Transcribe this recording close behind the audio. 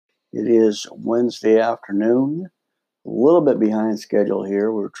It is Wednesday afternoon, a little bit behind schedule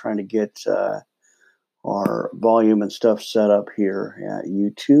here. We're trying to get our volume and stuff set up here at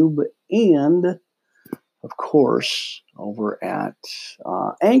YouTube and, of course, over at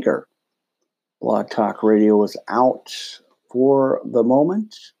Anchor. Blog Talk Radio is out for the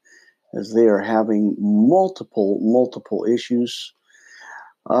moment as they are having multiple issues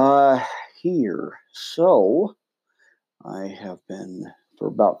here. So I have been for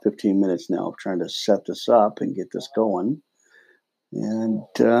about 15 minutes now trying to set this up and get this going. And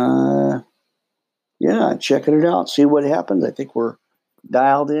checking it out, see what happens. I think we're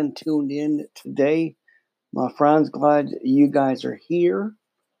dialed in, tuned in today. My friends, glad you guys are here.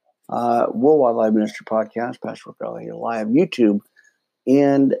 Worldwide Live Ministry Podcast, Pastor Rick Elliott Live, YouTube,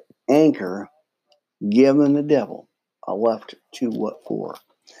 and Anchor, giving the devil a left to what for.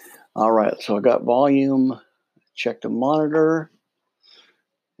 All right, so I got volume, check the monitor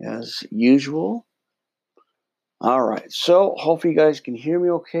as usual. All right, so hopefully you guys can hear me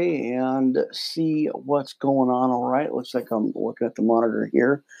okay and see what's going on. All right, looks like I'm looking at the monitor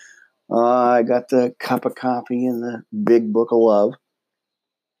here. I got the cup of coffee and the big book of love.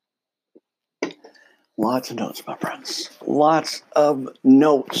 Lots of notes, my friends. Lots of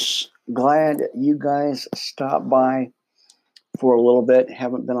notes. Glad you guys stopped by for a little bit.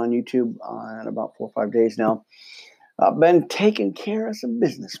 Haven't been on YouTube in about 4 or 5 days now. I've been taking care of some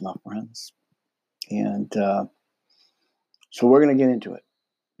business, my friends. And so we're going to get into it.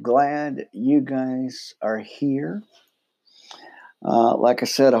 Glad you guys are here. Like I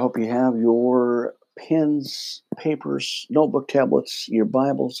said, I hope you have your pens, papers, notebook, tablets, your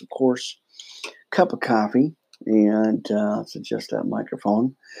Bibles, of course, cup of coffee, and let's adjust that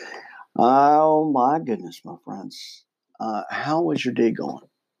microphone. Oh, my goodness, my friends. How was your day going?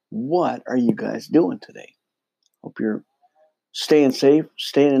 What are you guys doing today? Hope you're staying safe,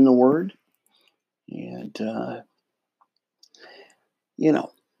 staying in the Word, and you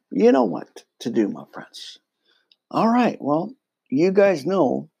know what to do, my friends. All right, well, you guys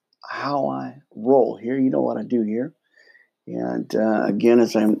know how I roll here. You know what I do here. And again,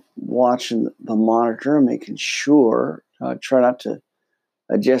 as I'm watching the monitor, I'm making sure, try not to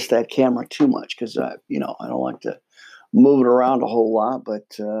adjust that camera too much because, I don't like to move it around a whole lot.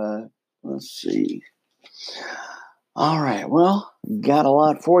 But let's see. All right, well, got a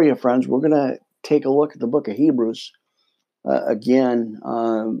lot for you, friends. We're going to take a look at the book of Hebrews again,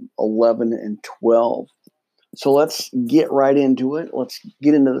 11 and 12. So let's get right into it. Let's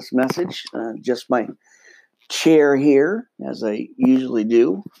get into this message. Just my chair here, as I usually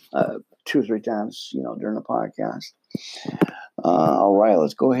do, 2 or 3 times, during the podcast. All right,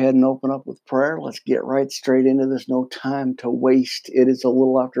 let's go ahead and open up with prayer. Let's get right straight into this. No time to waste. It is a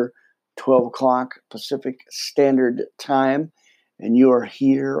little after 12 o'clock Pacific Standard Time, and you are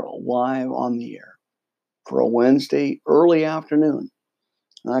here live on the air for a Wednesday early afternoon.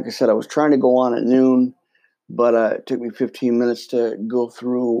 Like I said, I was trying to go on at noon, but it took me 15 minutes to go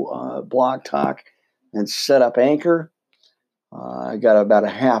through Blog Talk and set up Anchor. I got about a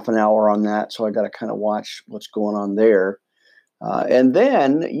half an hour on that, so I got to kind of watch what's going on there. And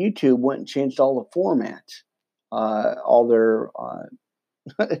then YouTube went and changed all the format, all their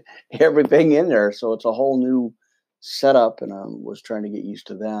everything in there. So it's a whole new setup, and I was trying to get used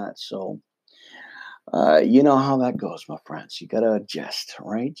to that. So you know how that goes, my friends. You got to adjust,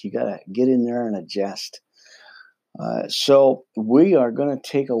 right? You got to get in there and adjust. So we are going to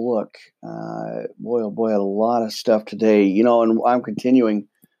take a look. Boy, oh boy, a lot of stuff today. And I'm continuing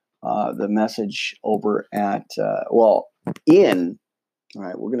the message over at, all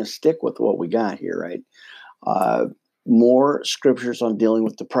right, we're going to stick with what we got here, right? More scriptures on dealing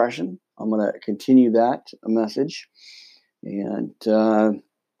with depression. I'm going to continue that message and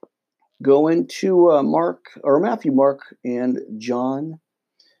go into Matthew, Mark, and John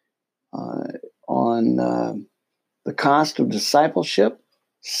on the cost of discipleship,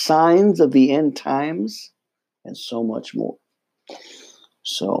 signs of the end times, and so much more.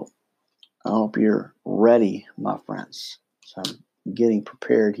 So I hope you're ready, my friends. So I'm getting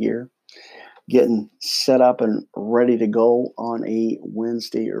prepared here, getting set up and ready to go on a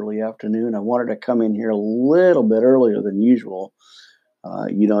Wednesday early afternoon. I wanted to come in here a little bit earlier than usual. I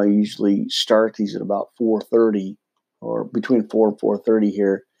usually start these at about 4:30 or between 4 and 4:30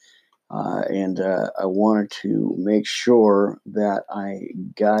 here. And I wanted to make sure that I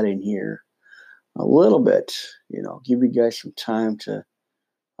got in here a little bit, give you guys some time to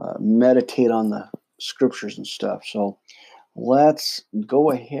meditate on the scriptures and stuff. So let's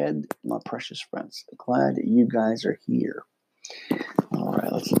go ahead, my precious friends. Glad you guys are here. All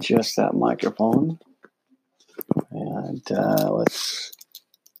right, let's adjust that microphone. And let's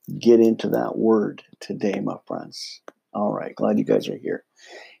get into that word today, my friends. All right, glad you guys are here.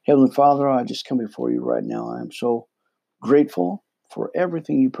 Heavenly Father, I just come before you right now. I am so grateful for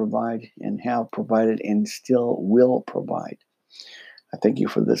everything you provide and have provided and still will provide. I thank you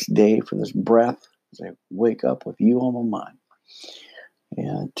for this day, for this breath, as I wake up with you on my mind.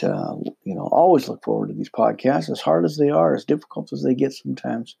 And, always look forward to these podcasts, as hard as they are, as difficult as they get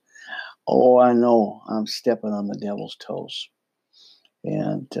sometimes. Oh, I know I'm stepping on the devil's toes,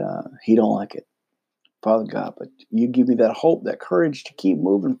 and he don't like it, Father God. But you give me that hope, that courage to keep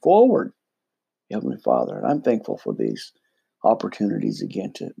moving forward, Heavenly Father. And I'm thankful for these opportunities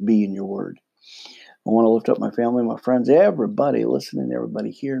again to be in your word. I want to lift up my family, my friends, everybody listening,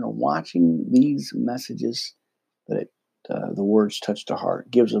 everybody hearing and watching these messages, that the words touch the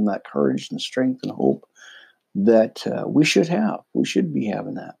heart, gives them that courage and strength and hope that we should have. We should be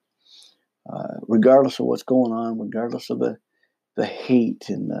having that. Regardless of what's going on, regardless of the hate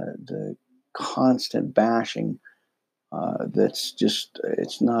and the constant bashing, that's just,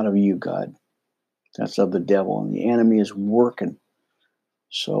 it's not of you, God. That's of the devil, and the enemy is working.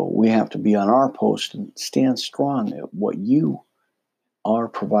 So we have to be on our post and stand strong at what you are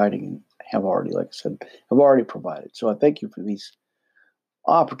providing and have already, like I said, have already provided. So I thank you for these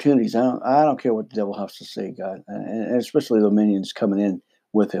opportunities. I don't care what the devil has to say, God, and especially the minions coming in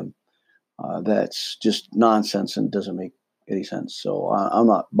with him. That's just nonsense and doesn't make any sense. So I'm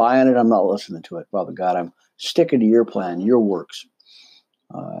not buying it. I'm not listening to it, Father God. I'm sticking to your plan, your works.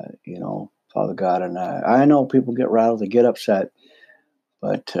 Father God, and I know people get rattled, they get upset,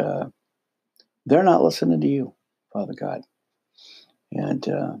 but they're not listening to you, Father God. And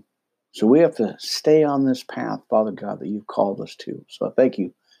so we have to stay on this path, Father God, that you've called us to. So I thank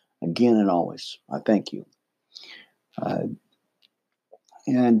you again and always. I thank you.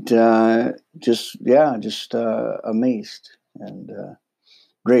 Just amazed and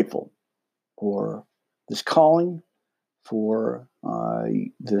grateful for this calling, for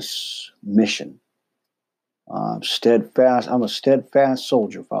this mission. Steadfast. I'm a steadfast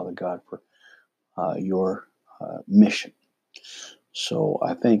soldier, Father God, for your mission. So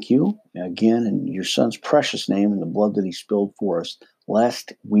I thank you again in your Son's precious name and the blood that he spilled for us,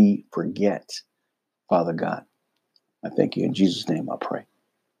 lest we forget, Father God. I thank you in Jesus' name. I pray.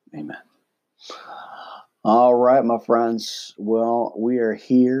 Amen. All right, my friends. Well, we are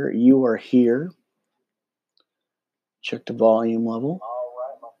here. You are here. Check the volume level.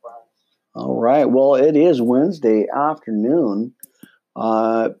 All right. Well, it is Wednesday afternoon.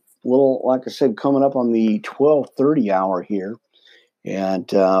 Like I said, coming up on the 12:30 hour here. And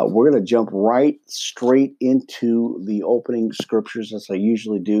we're going to jump right straight into the opening scriptures as I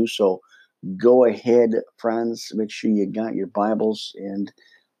usually do. So go ahead, friends. Make sure you got your Bibles and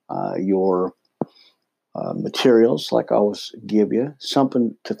your materials, like I always give you.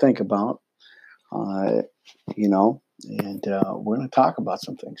 Something to think about, and we're going to talk about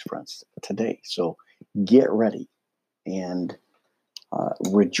some things, friends, today. So get ready and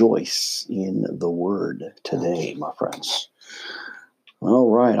rejoice in the word today, my friends.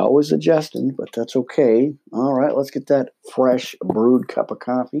 All right, always adjusting, but that's okay. All right, let's get that fresh brewed cup of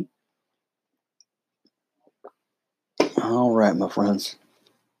coffee. All right, my friends.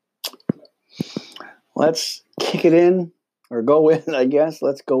 Let's kick it in, or go in, I guess.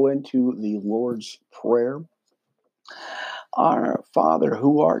 Let's go into the Lord's Prayer. Our Father,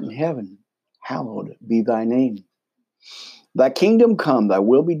 who art in heaven, hallowed be thy name. Thy kingdom come, thy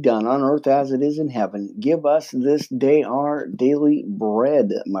will be done on earth as it is in heaven. Give us this day our daily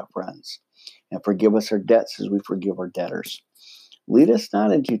bread, my friends, and forgive us our debts as we forgive our debtors. Lead us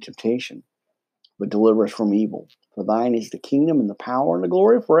not into temptation, but deliver us from evil. For thine is the kingdom and the power and the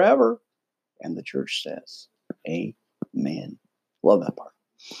glory forever. And the church says, amen. Love that part.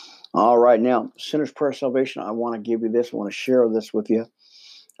 All right, now, Sinner's Prayer of Salvation, I want to give you this. I want to share this with you,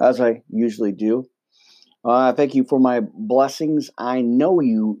 as I usually do. Thank you for my blessings. I know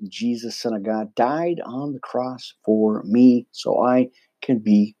you, Jesus, Son of God, died on the cross for me so I can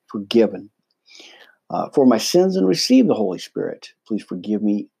be forgiven. For my sins and receive the Holy Spirit. Please forgive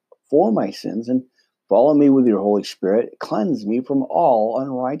me for my sins and follow me with your Holy Spirit. Cleanse me from all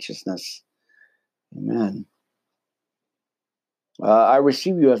unrighteousness. Amen. I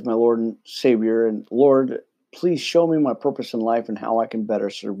receive you as my Lord and Savior. And Lord, please show me my purpose in life and how I can better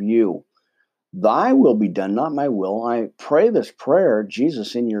serve you. Thy will be done, not my will. I pray this prayer,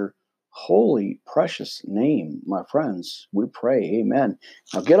 Jesus, in your holy, precious name, my friends. We pray. Amen.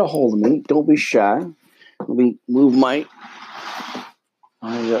 Now get a hold of me. Don't be shy. Let me move my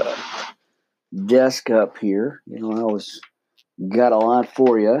desk up here. I always got a lot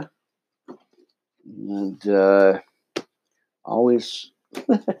for you. And always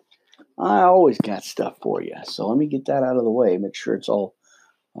I always got stuff for you. So let me get that out of the way. Make sure it's all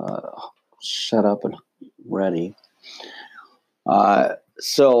uh, set up and ready.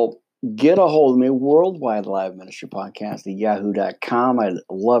 So get a hold of me, Worldwide Live Ministry Podcast at yahoo.com. I'd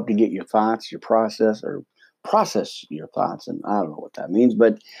love to get your thoughts, your process your thoughts. And I don't know what that means,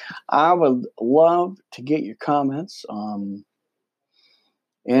 but I would love to get your comments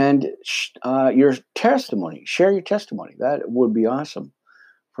and your testimony. Share your testimony. That would be awesome,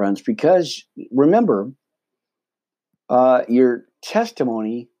 friends, because remember, your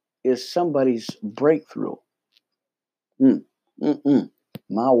testimony is somebody's breakthrough.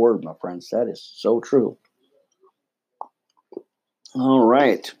 My word, my friends, that is so true. All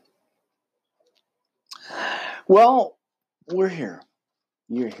right. Well, we're here.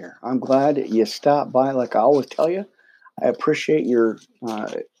 You're here. I'm glad you stopped by. Like I always tell you, I appreciate your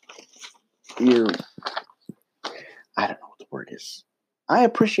I don't know what the word is. I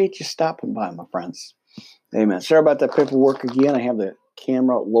appreciate you stopping by, my friends. Amen. Sorry about that paperwork again. I have the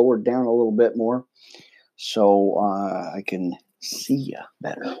camera lowered down a little bit more so I can see you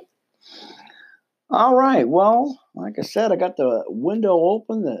better. All right. Well, like I said, I got the window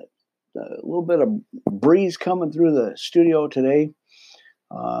open, the little bit of breeze coming through the studio today,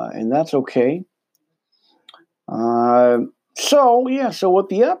 and that's okay. So with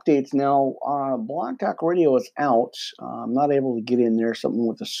the updates now, Blog Talk Radio is out. I'm not able to get in there, something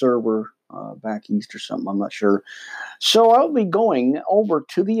with the server back east or something, I'm not sure. So I'll be going over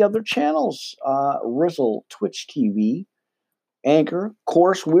to the other channels, Rizzle, Twitch TV, Anchor. Of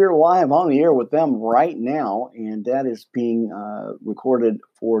course, we're live on the air with them right now, and that is being recorded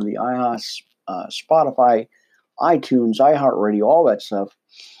for the iOS, Spotify, iTunes, iHeartRadio, all that stuff.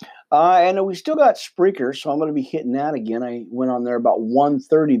 And we still got Spreaker, so I'm going to be hitting that again. I went on there about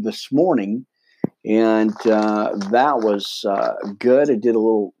 1:30 this morning, and that was good. I did a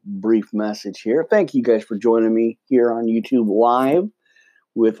little brief message here. Thank you guys for joining me here on YouTube Live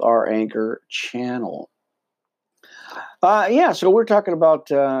with our Anchor channel. So we're talking about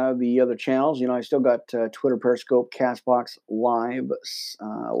the other channels. I still got Twitter, Periscope, Castbox, Live,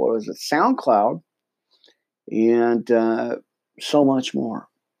 SoundCloud, and so much more.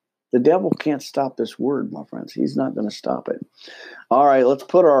 The devil can't stop this word, my friends. He's not going to stop it. All right, let's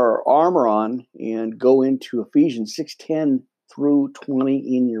put our armor on and go into Ephesians 6:10 through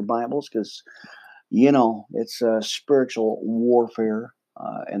 20 in your Bibles, because, it's a spiritual warfare,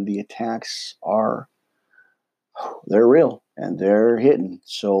 and the attacks they're real and they're hidden.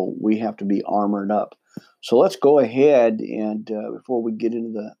 So we have to be armored up. So let's go ahead and before we get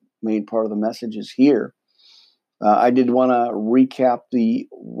into the main part of the messages here, I did want to recap the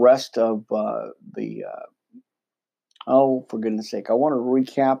rest of for goodness sake, I want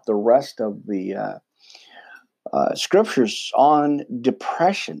to recap the rest of the scriptures on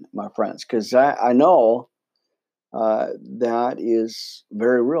depression, my friends, because I know that is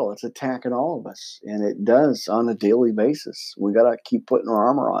very real. It's attacking all of us, and it does on a daily basis. We got to keep putting our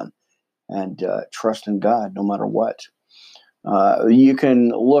armor on and trust in God no matter what. You can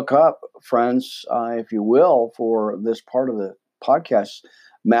look up, friends, if you will, for this part of the podcast,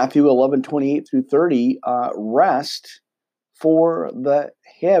 Matthew 11:28 through 30, rest for the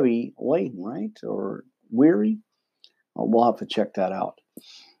heavy laden, right? Or weary. We'll have to check that out.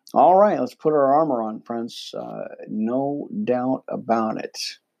 All right, let's put our armor on, friends. No doubt about it.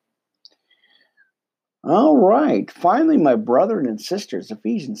 All right. Finally, my brethren and sisters,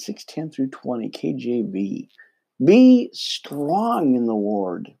 Ephesians 6:10 through 20, KJV. Be strong in the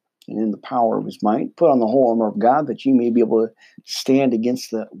Lord and in the power of his might. Put on the whole armor of God, that ye may be able to stand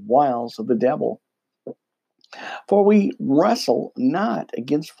against the wiles of the devil. For we wrestle not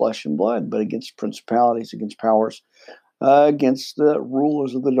against flesh and blood, but against principalities, against powers, against the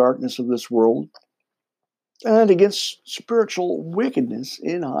rulers of the darkness of this world, and against spiritual wickedness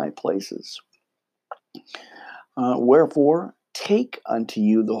in high places. Wherefore, take unto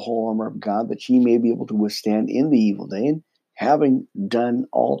you the whole armor of God, that ye may be able to withstand in the evil day, and having done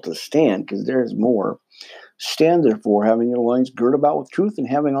all to stand, because there is more. Stand therefore, having your loins girt about with truth, and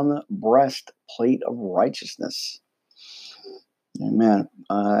having on the breastplate of righteousness. Amen.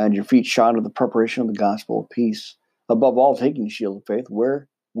 And your feet shod with the preparation of the gospel of peace. Above all, taking the shield of faith,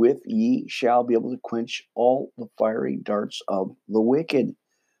 wherewith ye shall be able to quench all the fiery darts of the wicked.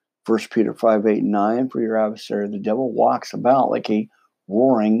 1 Peter 5:8-9, for your adversary, the devil, walks about like a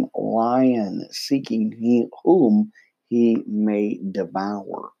roaring lion, seeking whom he may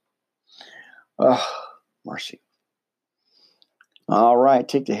devour. Mercy. All right,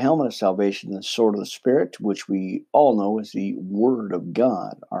 take the helmet of salvation and the sword of the Spirit, which we all know is the Word of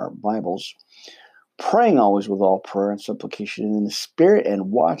God, our Bibles, praying always with all prayer and supplication in the Spirit,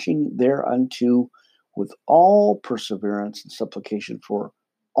 and watching thereunto with all perseverance and supplication for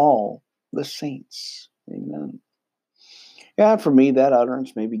all the saints. Amen. And for me, that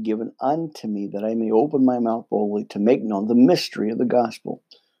utterance may be given unto me, that I may open my mouth boldly to make known the mystery of the gospel,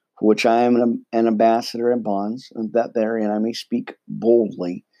 for which I am an ambassador in bonds, and that therein I may speak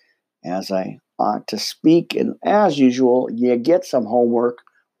boldly as I ought to speak. And as usual, you get some homework.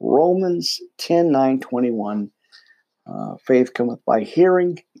 Romans 10:9-21. Faith cometh by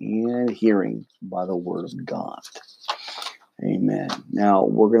hearing, and hearing by the word of God. Amen. Now,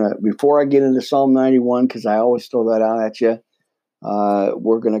 before I get into Psalm 91, because I always throw that out at you,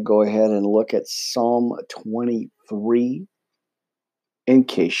 we're going to go ahead and look at Psalm 23, in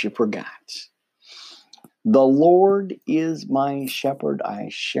case you forgot. The Lord is my shepherd, I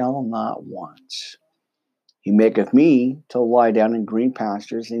shall not want. He maketh me to lie down in green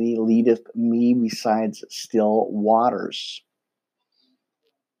pastures, and he leadeth me beside still waters.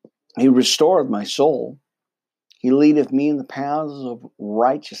 He restoreth my soul. He leadeth me in the paths of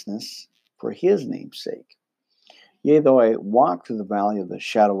righteousness for his name's sake. Yea, though I walk through the valley of the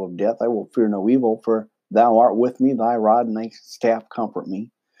shadow of death, I will fear no evil, for thou art with me, thy rod and thy staff comfort me.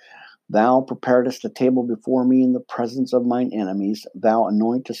 Thou preparedst a table before me in the presence of mine enemies. Thou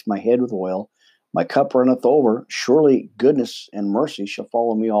anointest my head with oil. My cup runneth over. Surely goodness and mercy shall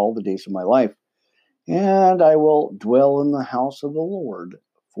follow me all the days of my life, and I will dwell in the house of the Lord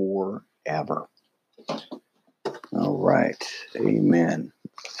forever. All right. Amen.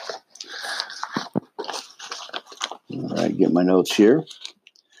 All right, get my notes here.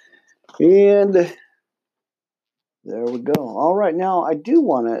 And there we go. All right, now I do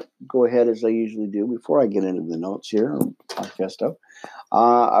want to go ahead, as I usually do, before I get into the notes here, or podcast stuff.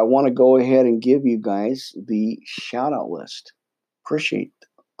 I want to go ahead and give you guys the shout-out list. Appreciate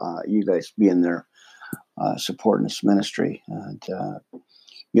you guys being there, supporting this ministry. And,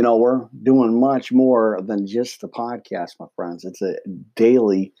 we're doing much more than just the podcast, my friends. It's a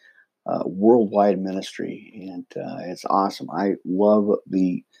daily worldwide ministry, and it's awesome. I love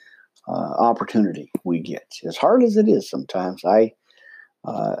the opportunity we get, as hard as it is sometimes. I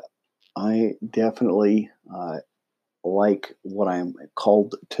definitely like what I'm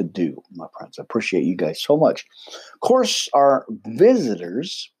called to do, my friends. I appreciate you guys so much. Of course, our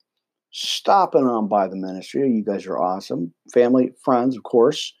visitors stopping on by the ministry, you guys are awesome. Family, friends, of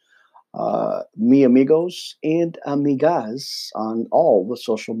course. Mi amigos and amigas on all the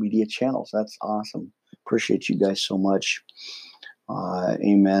social media channels. That's awesome. Appreciate you guys so much.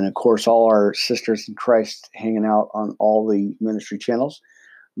 Amen. Of course, all our sisters in Christ hanging out on all the ministry channels.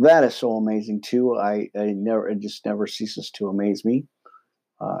 That is so amazing too. It just never ceases to amaze me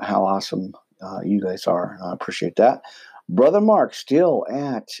how awesome you guys are. I appreciate that. Brother Mark, still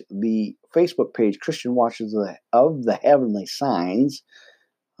at the Facebook page, Christian Watchers of the Heavenly Signs.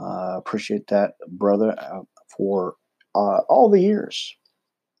 Appreciate that, brother, for all the years.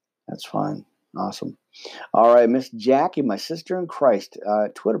 That's fine. Awesome. All right, Miss Jackie, my sister in Christ,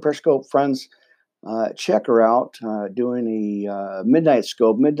 Twitter Periscope friends, check her out, doing a midnight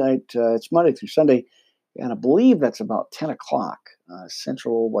scope. It's Monday through Sunday, and I believe that's about 10 o'clock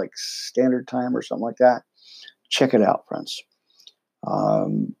Central, Standard Time or something like that. Check it out, friends.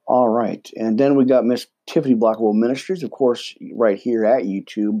 All right, and then we got Miss Tiffany Blackwell Ministries, of course, right here at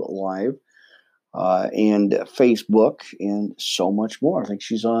YouTube Live. And Facebook, and so much more. I think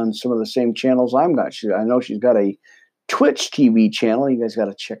she's on some of the same channels I'm got. I know she's got a Twitch TV channel. You guys got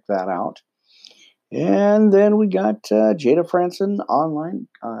to check that out. And then we got Jada Franson online,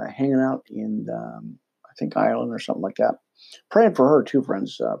 hanging out in, I think, Ireland or something like that. Praying for her too,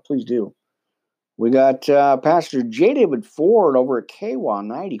 friends. Please do. We got Pastor J. David Ford over at KWA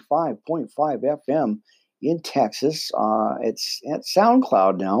 95.5 FM in Texas. It's at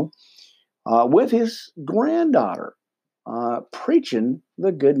SoundCloud now. With his granddaughter, preaching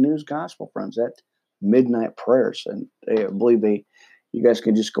the good news gospel, friends, at midnight prayers. And I believe you guys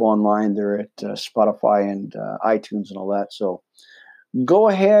can just go online. They're at Spotify and iTunes and all that. So go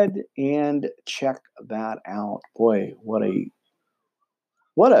ahead and check that out. Boy, what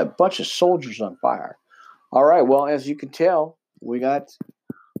a bunch of soldiers on fire. All right. Well, as you can tell, we got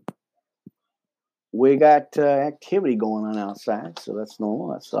activity going on outside. So that's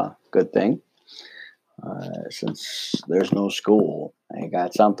normal. That's a good thing. Since there's no school, I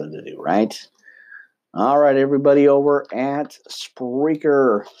got something to do, right? All right, everybody over at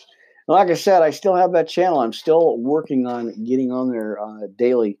Spreaker. Like I said, I still have that channel. I'm still working on getting on there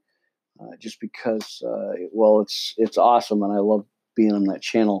daily, just because, it's awesome, and I love being on that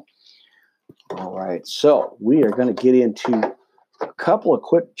channel. All right, so we are going to get into a couple of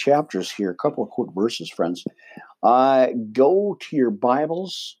quick chapters here, a couple of quick verses, friends. Go to your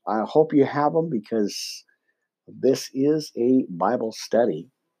Bibles. I hope you have them because this is a Bible study.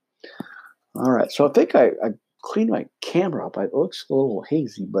 All right. So I think I cleaned my camera up. It looks a little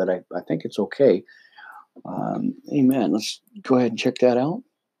hazy, but I think it's okay. Amen. Let's go ahead and check that out.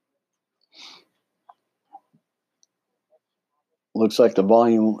 Looks like the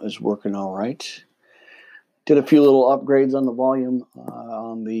volume is working all right. Did a few little upgrades on the volume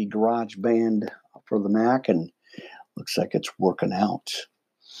on the GarageBand for the Mac, and looks like it's working out.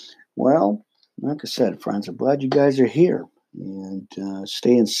 Well, like I said, friends, I'm glad you guys are here and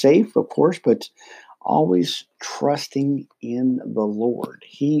staying safe, of course, but always trusting in the Lord.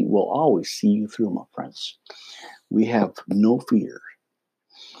 He will always see you through, my friends. We have no fear.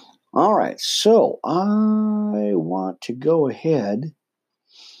 All right, so I want to go ahead,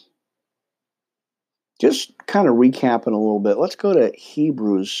 just kind of recapping a little bit. Let's go to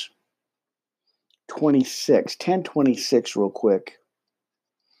Hebrews 10:26 real quick.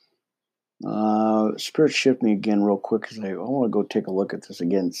 Spirit shift me again real quick because I want to go take a look at this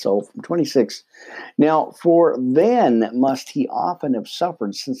again. So from 26, now for then must he often have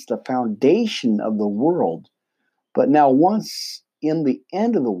suffered since the foundation of the world, but now once in the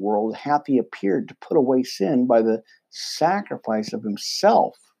end of the world hath he appeared to put away sin by the sacrifice of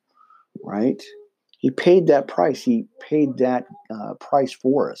himself, right? He paid that price. He paid that price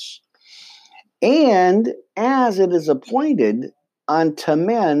for us. And as it is appointed unto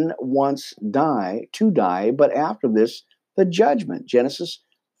men once to die, but after this, the judgment. Genesis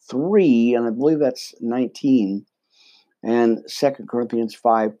 3, and I believe that's 19, and 2 Corinthians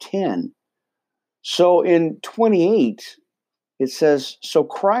 5:10. So in 28, it says, so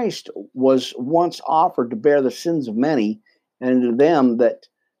Christ was once offered to bear the sins of many, and to them that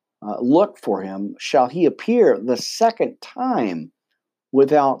look for him shall he appear the second time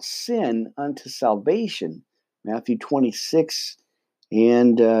without sin unto salvation. Matthew 26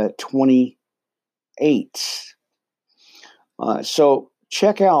 and 28. So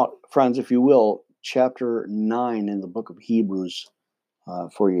check out, friends, if you will, chapter 9 in the book of Hebrews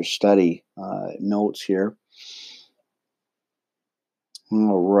for your study notes here.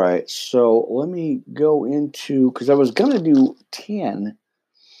 All right, so let me go into, because I was going to do 10,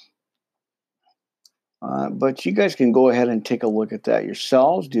 but you guys can go ahead and take a look at that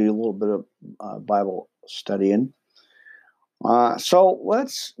yourselves, do a little bit of Bible studying. So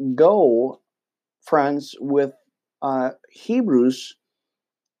let's go, friends, with Hebrews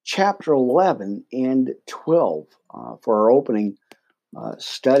chapter 11 and 12 for our opening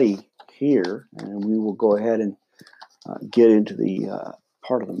study here. And we will go ahead and get into the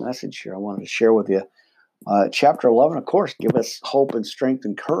part of the message here I wanted to share with you. Chapter 11, of course, give us hope and strength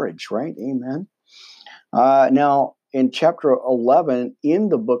and courage, right? Amen. Now, in chapter 11 in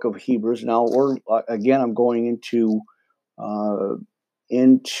the book of Hebrews, now I'm going into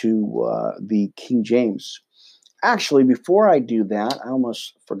the King James. Actually, before I do that, I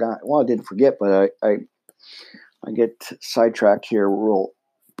almost forgot. Well, I didn't forget, but I get sidetracked here real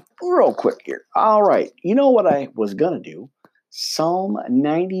quick here. All right, you know what I was gonna do? Psalm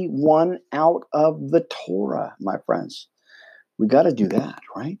 91 out of the Torah, my friends. We got to do that,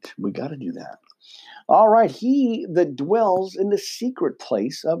 right? We got to do that. All right, he that dwells in the secret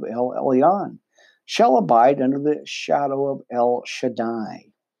place of El Elyon shall abide under the shadow of El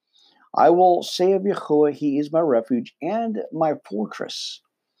Shaddai. I will say of Yahuwah, he is my refuge and my fortress.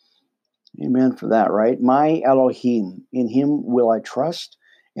 Amen for that, right? My Elohim, in him will I trust,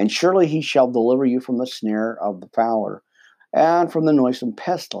 and surely he shall deliver you from the snare of the fowler and from the noisome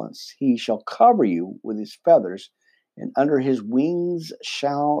pestilence. He shall cover you with his feathers, and under his wings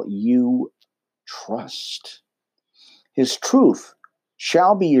shall you trust. His truth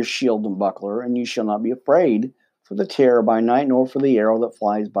shall be your shield and buckler, and you shall not be afraid for the terror by night, nor for the arrow that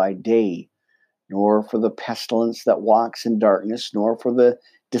flies by day, nor for the pestilence that walks in darkness, nor for the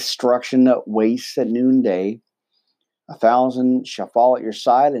destruction that wastes at noonday. 1,000 shall fall at your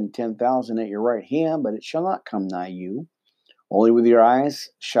side, and 10,000 at your right hand, but it shall not come nigh you. Only with your eyes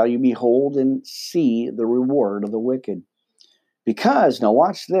shall you behold and see the reward of the wicked. Because, now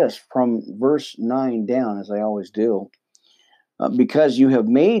watch this from verse 9 down, as I always do. Because you have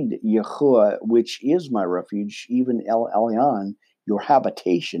made Yahuwah, which is my refuge, even El Elyon, your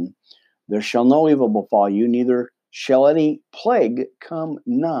habitation, there shall no evil befall you, neither shall any plague come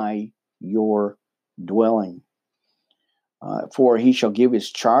nigh your dwelling. For he shall give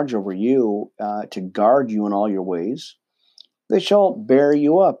his charge over you to guard you in all your ways. They shall bear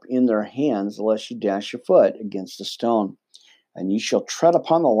you up in their hands, lest you dash your foot against a stone. And you shall tread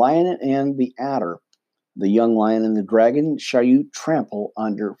upon the lion and the adder. The young lion and the dragon shall you trample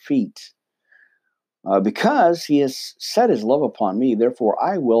under feet. Because he has set his love upon me, therefore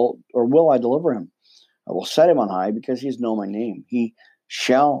will I deliver him. I will set him on high because he has known my name. He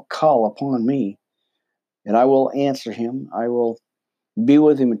shall call upon me, and I will answer him. I will be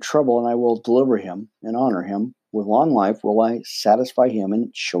with him in trouble, and I will deliver him and honor him. With long life will I satisfy him and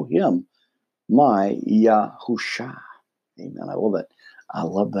show him my Yahusha. Amen. I love it. I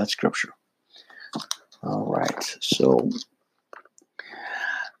love that scripture. All right. So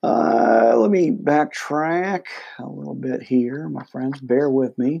let me backtrack a little bit here, my friends. Bear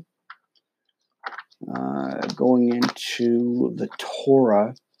with me. Going into the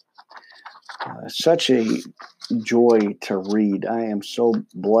Torah, such a joy to read. I am so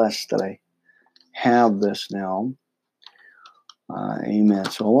blessed that I have this now. Amen.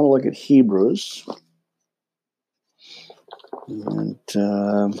 So I want to look at Hebrews. And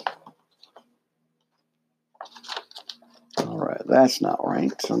all right, that's not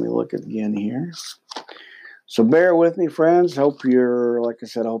right. So let me look again here. So bear with me, friends. Hope like I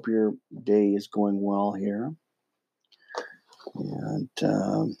said, hope your day is going well here. And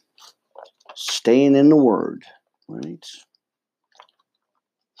staying in the Word, right?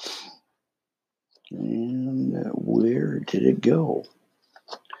 And where did it go?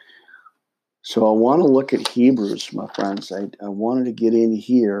 So I want to look at Hebrews, my friends. I wanted to get in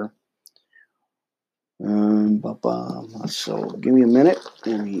here. So give me a minute.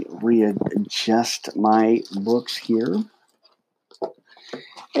 Let me readjust my books here.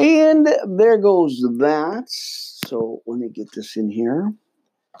 And there goes that. So let me get this in here.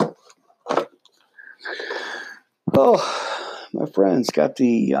 Oh, my friends, got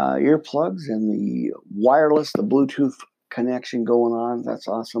the earplugs and the wireless, the Bluetooth connection going on. That's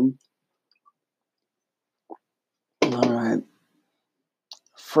awesome. All right.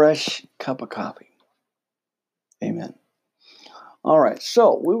 Fresh cup of coffee. Amen. All right.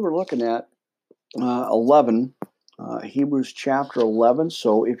 So we were looking at 11, Hebrews chapter 11.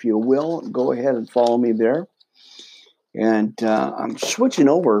 So if you will, go ahead and follow me there. And I'm switching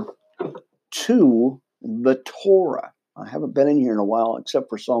over to the Torah. I haven't been in here in a while, except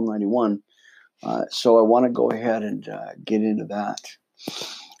for Psalm 91. So I want to go ahead and get into that.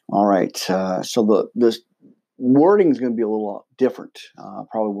 All right. So the wording is going to be a little different,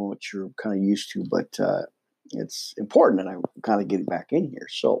 probably what you're kind of used to, but it's important that I'm kind of getting back in here.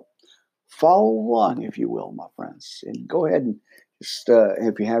 So follow along, if you will, my friends, and go ahead and just,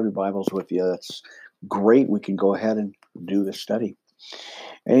 if you have your Bibles with you, that's great. We can go ahead and do the study.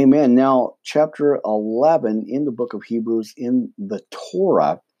 Amen. Now, chapter 11 in the book of Hebrews in the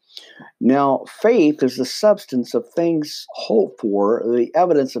Torah. Now, faith is the substance of things hoped for, the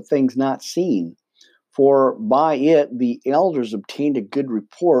evidence of things not seen. For by it the elders obtained a good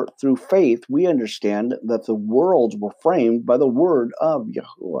report. Through faith we understand that the worlds were framed by the word of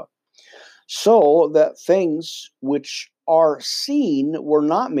Yahuwah, so that things which are seen were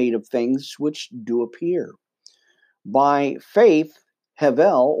not made of things which do appear. By faith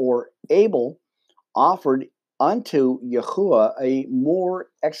Hevel, or Abel, offered unto Yahuwah a more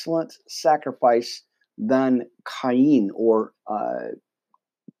excellent sacrifice than Cain, or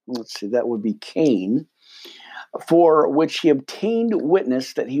that would be Cain, for which he obtained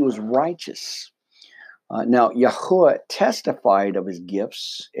witness that he was righteous. Now, Yahuwah testified of his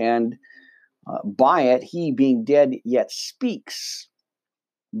gifts, and by it, he being dead yet speaks.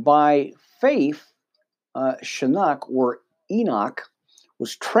 By faith, Shinnach, or Enoch,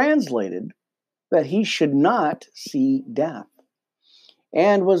 was translated that he should not see death,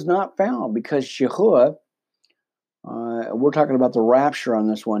 and was not found, because Yahuwah, we're talking about the rapture on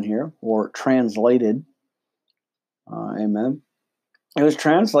this one here, or translated. Amen. In his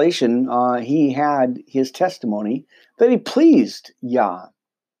translation, he had his testimony that he pleased Yah.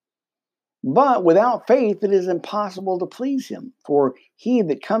 But without faith, it is impossible to please him. For he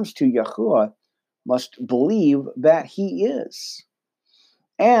that comes to Yahuwah must believe that he is,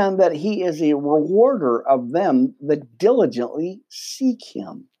 and that he is a rewarder of them that diligently seek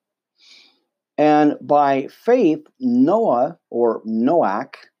him. And by faith, Noah, or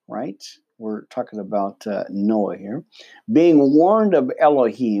Noach, right? We're talking about Noah here, being warned of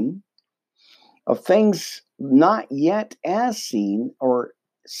Elohim, of things not yet as seen, or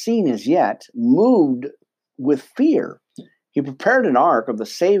seen as yet, moved with fear, he prepared an ark of the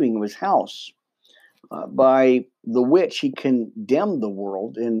saving of his house, by the which he condemned the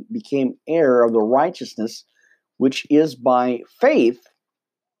world and became heir of the righteousness which is by faith,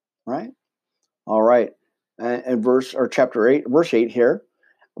 right? All right. And chapter 8, verse 8 here.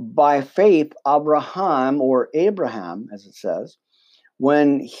 By faith, Abraham, or Abraham, as it says,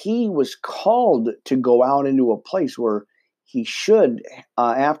 when he was called to go out into a place where he should,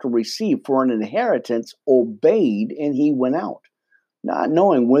 after receive for an inheritance, obeyed, and he went out, not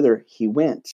knowing whither he went.